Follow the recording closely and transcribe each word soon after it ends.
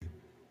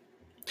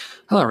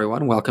Hello,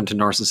 everyone. Welcome to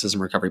Narcissism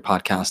Recovery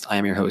Podcast. I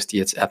am your host,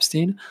 Dietz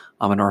Epstein.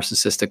 I'm a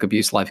narcissistic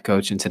abuse life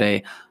coach, and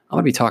today I'm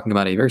going to be talking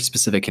about a very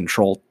specific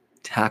control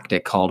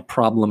tactic called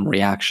problem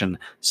reaction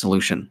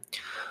solution.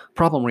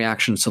 Problem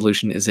reaction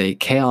solution is a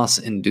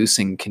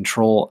chaos-inducing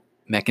control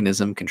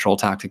mechanism, control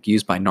tactic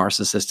used by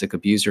narcissistic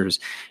abusers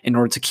in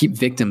order to keep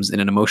victims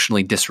in an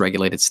emotionally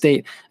dysregulated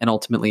state and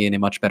ultimately in a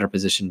much better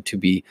position to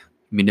be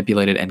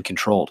manipulated and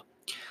controlled.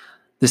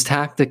 This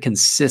tactic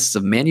consists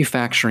of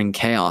manufacturing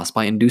chaos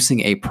by inducing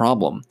a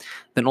problem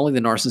that only the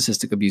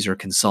narcissistic abuser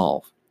can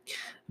solve.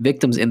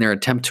 Victims, in their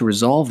attempt to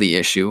resolve the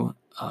issue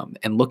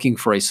and looking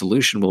for a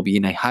solution, will be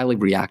in a highly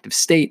reactive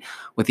state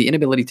with the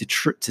inability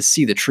to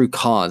see the true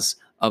cause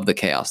of the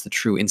chaos, the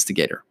true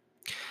instigator.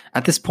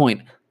 At this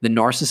point, the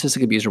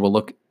narcissistic abuser will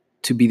look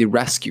to be the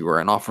rescuer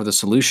and offer the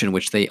solution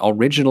which they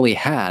originally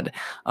had,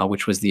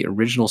 which was the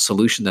original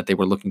solution that they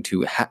were looking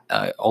to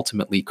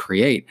ultimately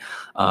create.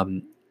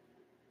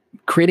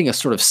 Creating a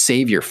sort of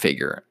savior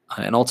figure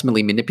and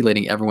ultimately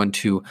manipulating everyone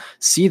to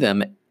see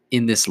them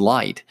in this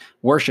light,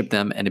 worship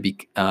them, and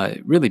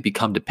to really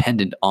become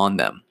dependent on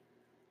them.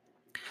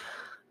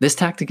 This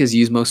tactic is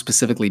used most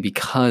specifically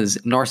because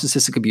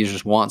narcissistic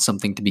abusers want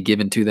something to be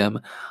given to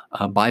them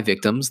by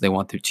victims. They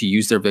want to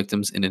use their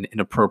victims in an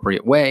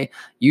inappropriate way,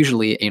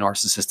 usually a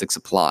narcissistic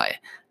supply.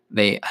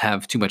 They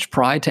have too much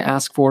pride to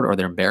ask for it, or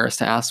they're embarrassed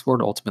to ask for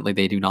it. Ultimately,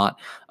 they do not.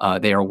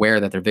 They are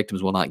aware that their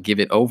victims will not give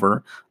it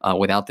over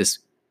without this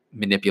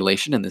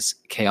manipulation and this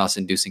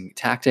chaos-inducing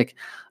tactic,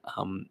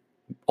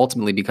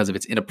 ultimately because of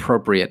its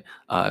inappropriate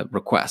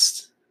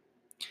requests.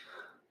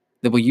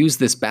 They will use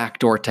this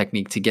backdoor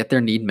technique to get their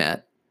need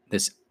met,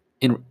 this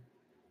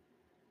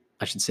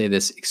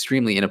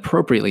extremely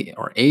inappropriately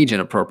or age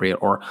inappropriate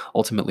or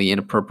ultimately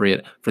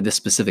inappropriate for this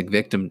specific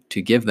victim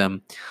to give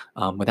them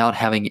without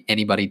having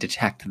anybody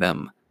detect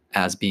them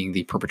as being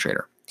the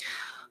perpetrator.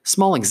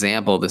 Small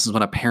example, this is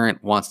when a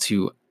parent wants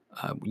to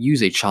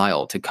use a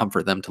child to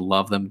comfort them, to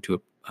love them,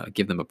 to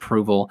give them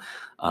approval,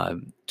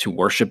 to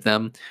worship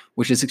them,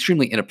 which is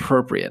extremely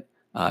inappropriate,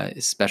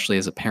 especially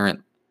as a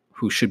parent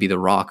who should be the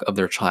rock of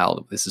their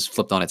child. This is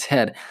flipped on its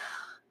head.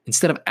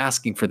 Instead of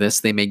asking for this,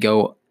 they may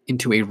go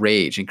into a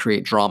rage and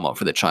create drama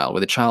for the child,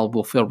 where the child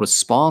will feel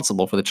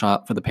responsible for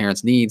the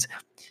parent's needs,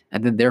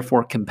 and then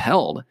therefore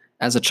compelled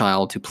as a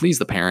child to please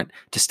the parent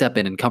to step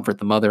in and comfort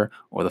the mother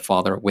or the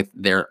father with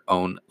their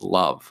own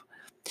love.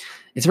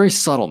 It's very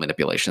subtle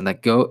manipulation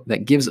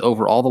that gives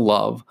over all the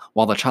love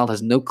while the child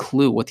has no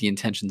clue what the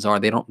intentions are.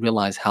 They don't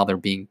realize how they're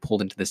being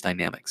pulled into this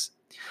dynamics.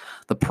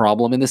 The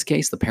problem in this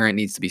case, the parent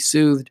needs to be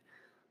soothed.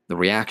 The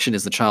reaction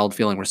is the child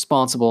feeling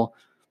responsible.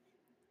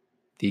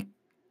 The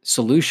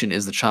solution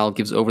is the child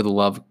gives over the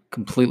love,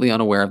 completely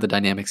unaware of the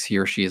dynamics he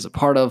or she is a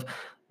part of.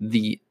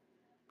 The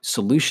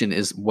solution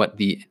is what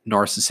the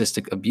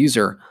narcissistic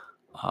abuser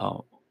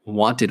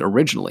wanted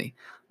originally.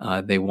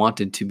 They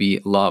wanted to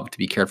be loved, to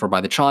be cared for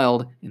by the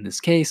child in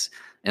this case,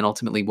 and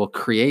ultimately will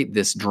create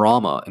this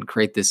drama and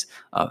create this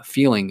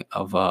feeling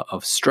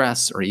of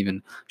stress or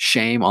even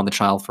shame on the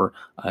child for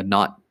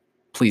not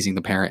pleasing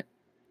the parent,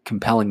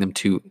 compelling them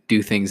to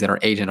do things that are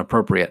age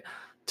inappropriate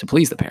to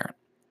please the parent.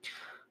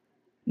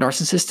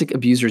 Narcissistic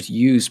abusers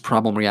use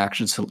problem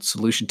reaction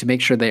solution to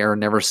make sure they are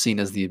never seen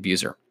as the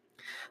abuser.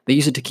 They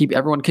use it to keep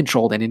everyone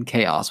controlled and in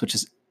chaos, which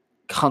is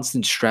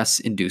constant stress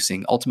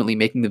inducing, ultimately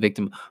making the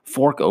victim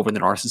fork over the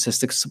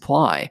narcissistic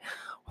supply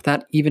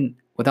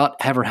without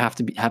ever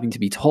having to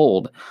be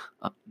told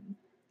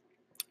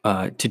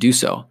to do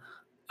so.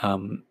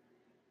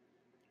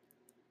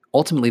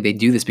 Ultimately, they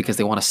do this because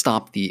they want to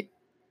stop the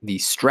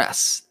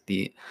stress,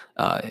 the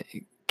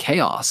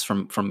chaos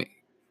from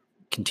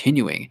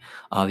continuing,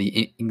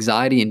 the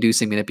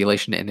anxiety-inducing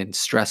manipulation and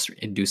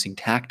stress-inducing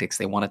tactics.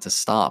 They want it to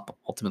stop.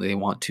 Ultimately, they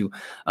want to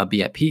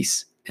be at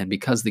peace. And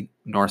because the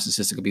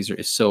narcissistic abuser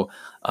is so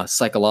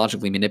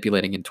psychologically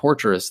manipulating and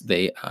torturous,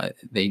 they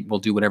will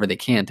do whatever they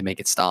can to make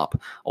it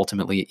stop,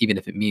 ultimately, even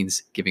if it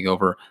means giving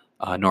over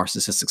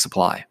narcissistic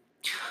supply.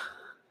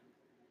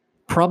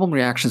 Problem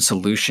reaction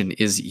solution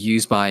is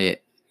used by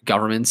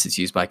governments, it's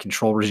used by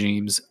control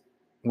regimes,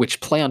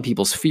 which play on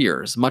people's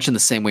fears, much in the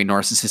same way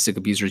narcissistic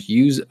abusers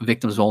use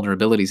victims'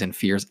 vulnerabilities and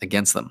fears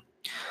against them.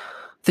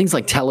 Things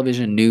like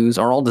television, news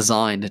are all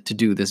designed to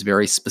do this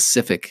very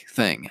specific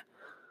thing: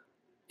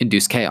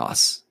 induce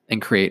chaos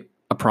and create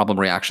a problem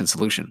reaction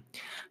solution.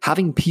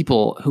 Having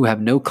people who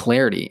have no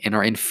clarity and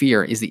are in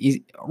fear is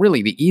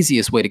really the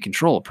easiest way to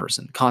control a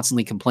person.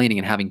 Constantly complaining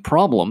and having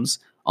problems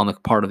on the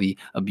part of the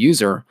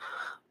abuser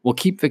will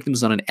keep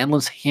victims on an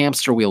endless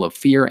hamster wheel of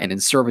fear and in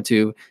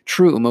servitude,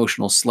 true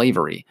emotional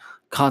slavery,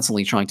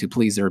 constantly trying to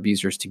please their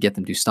abusers to get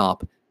them to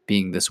stop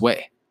being this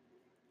way.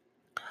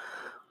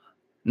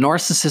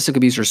 Narcissistic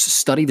abusers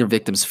study their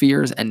victims'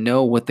 fears and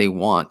know what they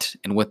want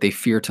and what they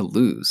fear to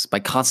lose. By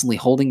constantly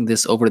holding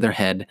this over their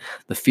head,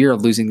 the fear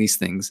of losing these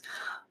things,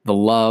 the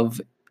love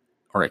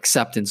or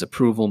acceptance,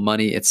 approval,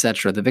 money,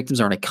 etc., the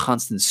victims are in a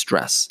constant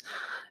stress.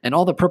 And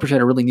all the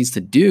perpetrator really needs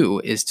to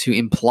do is to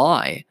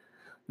imply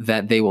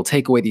that they will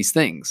take away these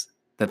things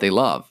that they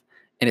love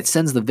And it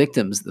sends the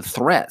victims, the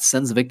threat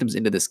sends the victims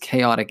into this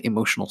chaotic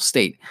emotional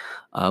state,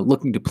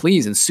 looking to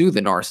please and soothe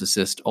the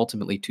narcissist,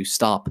 ultimately to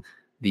stop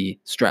the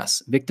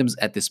stress. Victims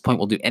at this point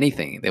will do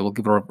anything. They will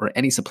give over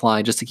any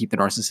supply just to keep the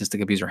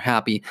narcissistic abuser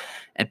happy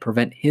and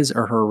prevent his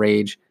or her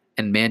rage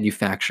and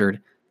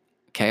manufactured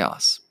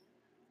chaos.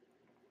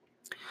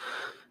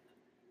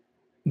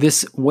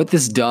 What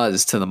this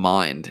does to the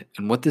mind,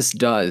 and what this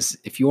does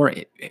if you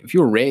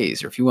are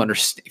raised, or if you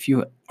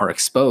are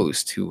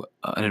exposed to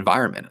an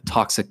environment,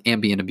 toxic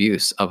ambient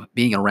abuse of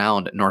being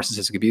around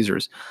narcissistic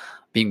abusers,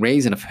 being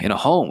raised in a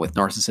home with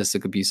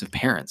narcissistically abusive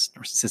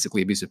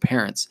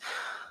parents,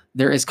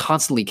 there is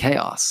constantly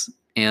chaos.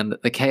 And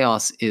the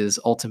chaos is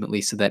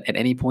ultimately so that at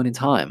any point in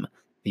time,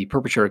 the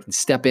perpetrator can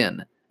step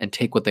in and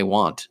take what they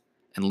want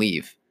and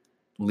leave,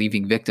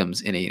 leaving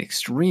victims in an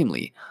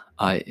extremely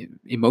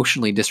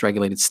emotionally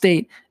dysregulated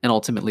state, and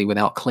ultimately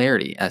without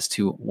clarity as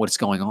to what's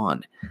going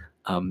on.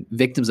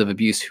 Victims of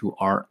abuse who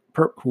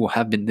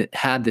have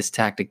had this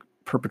tactic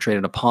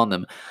perpetrated upon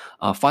them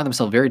find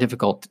themselves very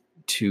difficult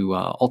to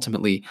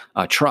ultimately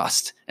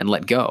trust and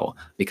let go,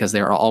 because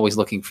they are always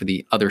looking for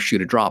the other shoe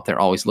to drop. They're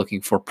always looking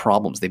for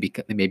problems. They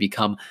may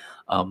become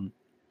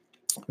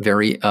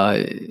very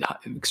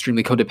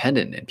extremely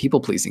codependent and people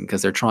pleasing,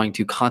 because they're trying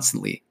to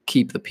constantly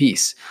keep the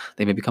peace.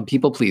 They may become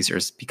people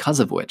pleasers, because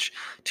of which,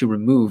 to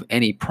remove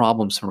any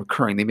problems from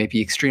occurring, they may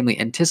be extremely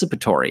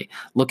anticipatory,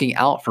 looking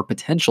out for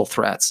potential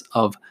threats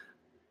of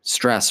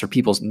stress or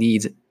people's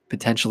needs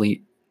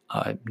potentially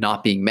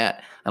not being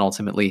met. And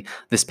ultimately,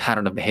 this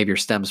pattern of behavior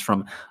stems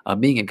from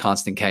being in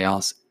constant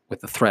chaos, with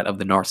the threat of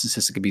the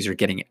narcissistic abuser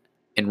getting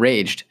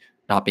enraged,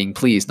 not being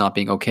pleased, not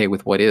being okay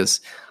with what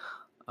is.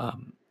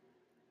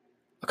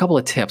 A couple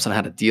of tips on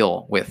how to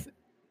deal with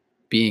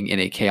being in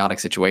a chaotic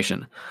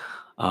situation.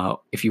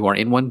 If you are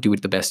in one, do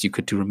it the best you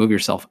could to remove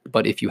yourself.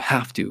 But if you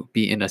have to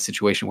be in a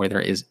situation where there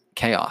is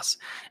chaos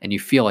and you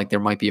feel like there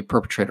might be a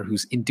perpetrator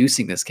who's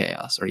inducing this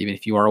chaos, or even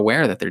if you are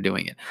aware that they're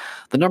doing it,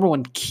 the number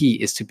one key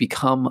is to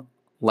become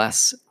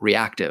less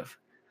reactive.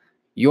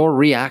 Your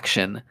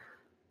reaction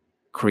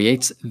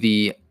creates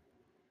the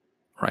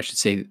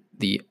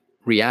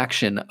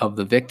reaction of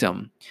the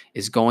victim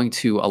is going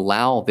to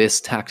allow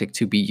this tactic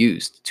to be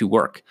used, to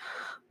work.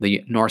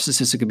 The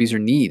narcissistic abuser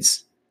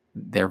needs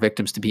their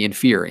victims to be in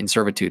fear, in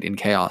servitude, in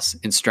chaos,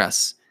 in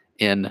stress,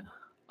 in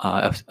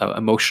an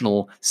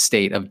emotional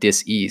state of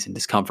dis-ease and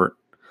discomfort.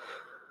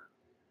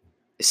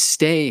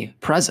 Stay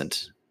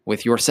present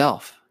with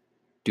yourself.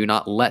 Do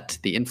not let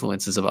the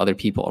influences of other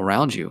people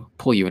around you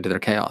pull you into their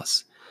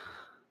chaos.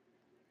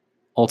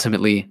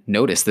 Ultimately,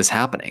 notice this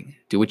happening.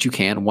 Do what you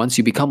can. Once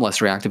you become less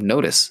reactive,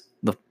 notice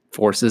the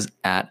forces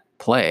at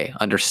play.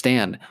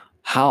 Understand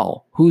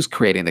who's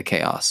creating the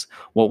chaos,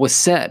 what was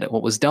said,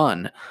 what was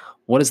done.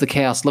 What does the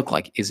chaos look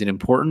like? Is it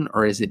important,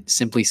 or is it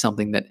simply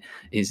something that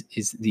is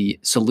the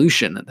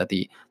solution that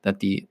the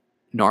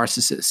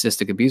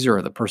narcissistic abuser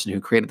or the person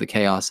who created the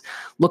chaos?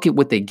 Look at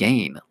what they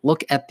gain.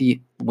 Look at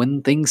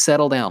when things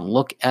settle down,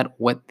 look at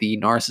what the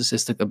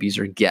narcissistic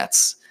abuser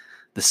gets,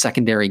 the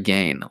secondary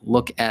gain.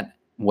 Look at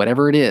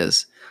whatever it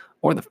is,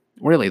 or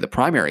the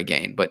primary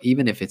gain. But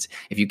even if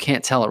you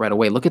can't tell it right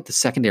away, look at the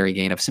secondary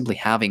gain of simply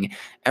having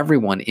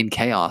everyone in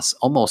chaos,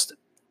 almost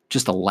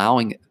just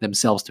allowing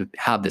themselves to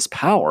have this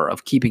power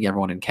of keeping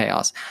everyone in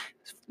chaos,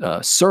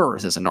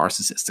 serves as a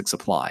narcissistic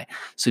supply.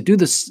 So do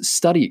this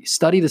study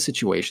the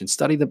situation,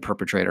 study the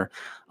perpetrator,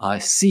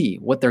 see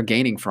what they're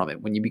gaining from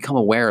it. When you become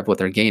aware of what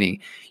they're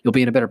gaining, you'll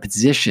be in a better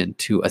position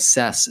to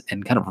assess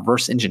and kind of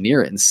reverse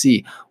engineer it and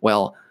see,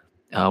 well,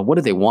 what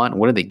do they want?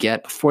 What do they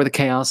get before the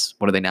chaos?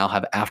 What do they now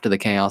have after the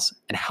chaos?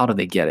 And how do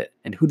they get it?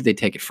 And who do they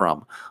take it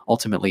from?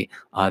 Ultimately,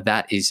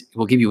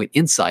 will give you an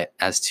insight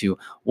as to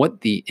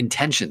what the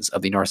intentions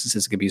of the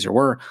narcissistic abuser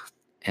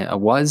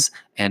was,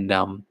 and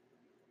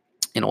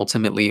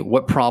ultimately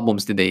what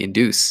problems did they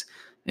induce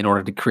in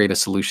order to create a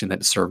solution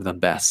that served them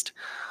best.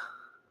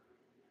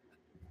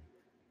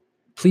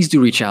 Please do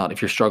reach out if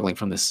you're struggling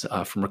from this,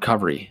 from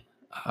recovery.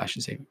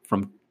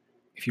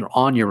 If you're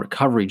on your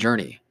recovery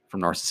journey from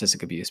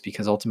narcissistic abuse,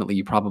 because ultimately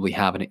you probably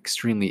have an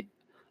extremely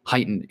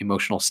heightened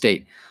emotional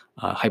state,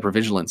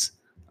 hypervigilance,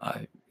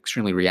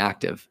 extremely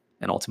reactive,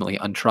 and ultimately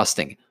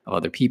untrusting of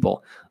other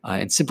people,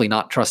 and simply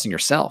not trusting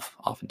yourself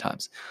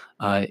oftentimes.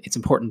 It's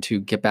important to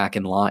get back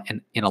in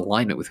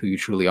alignment with who you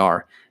truly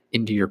are,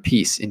 into your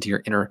peace, into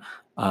your inner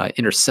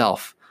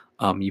self.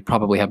 You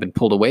probably have been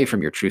pulled away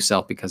from your true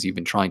self because you've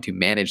been trying to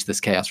manage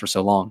this chaos for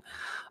so long.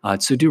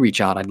 So do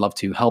reach out. I'd love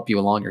to help you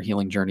along your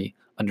healing journey,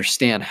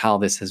 understand how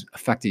this has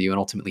affected you, and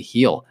ultimately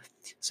heal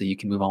so you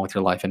can move on with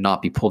your life and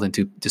not be pulled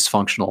into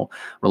dysfunctional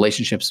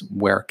relationships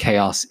where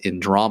chaos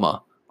and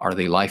drama are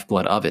the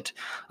lifeblood of it.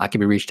 I can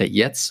be reached at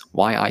Yitz,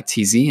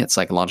 Y-I-T-Z, at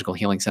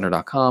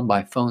psychologicalhealingcenter.com,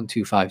 by phone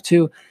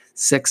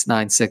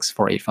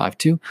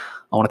 252-696-4852.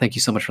 I want to thank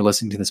you so much for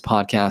listening to this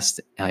podcast.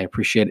 I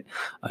appreciate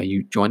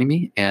you joining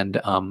me, and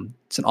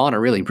it's an honor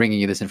really bringing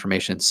you this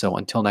information. So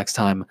until next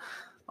time,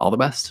 all the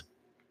best.